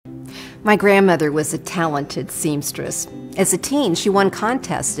My grandmother was a talented seamstress. As a teen, she won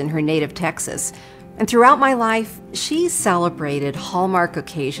contests in her native Texas. And throughout my life, she celebrated Hallmark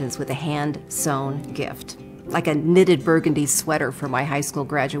occasions with a hand-sewn gift, like a knitted burgundy sweater for my high school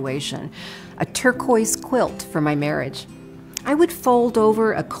graduation, a turquoise quilt for my marriage. I would fold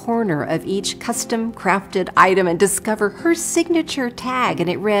over a corner of each custom-crafted item and discover her signature tag, and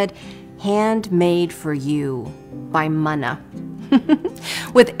it read, "Handmade for you" by Munna.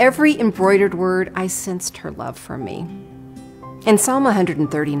 With every embroidered word, I sensed her love for me. In Psalm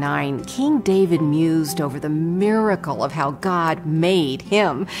 139, King David mused over the miracle of how God made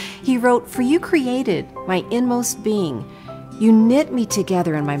him. He wrote, "For you created my inmost being. You knit me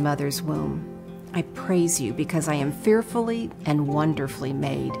together in my mother's womb. I praise you because I am fearfully and wonderfully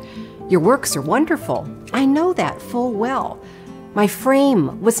made. Your works are wonderful. I know that full well. My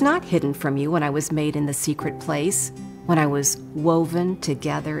frame was not hidden from you when I was made in the secret place, when I was woven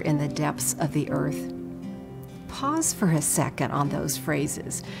together in the depths of the earth." Pause for a second on those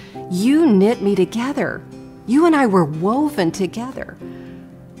phrases. You knit me together. You and I were woven together.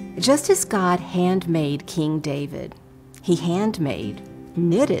 Just as God handmade King David, he handmade,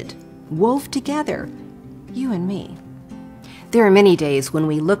 knitted, wove together you and me. There are many days when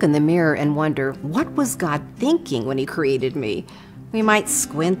we look in the mirror and wonder, what was God thinking when he created me? We might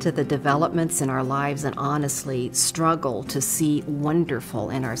squint at the developments in our lives and honestly struggle to see wonderful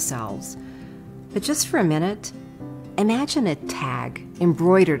in ourselves. But just for a minute, imagine a tag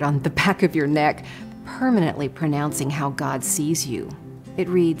embroidered on the back of your neck, permanently pronouncing how God sees you. It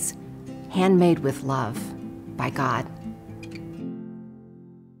reads, "Handmade with love by God."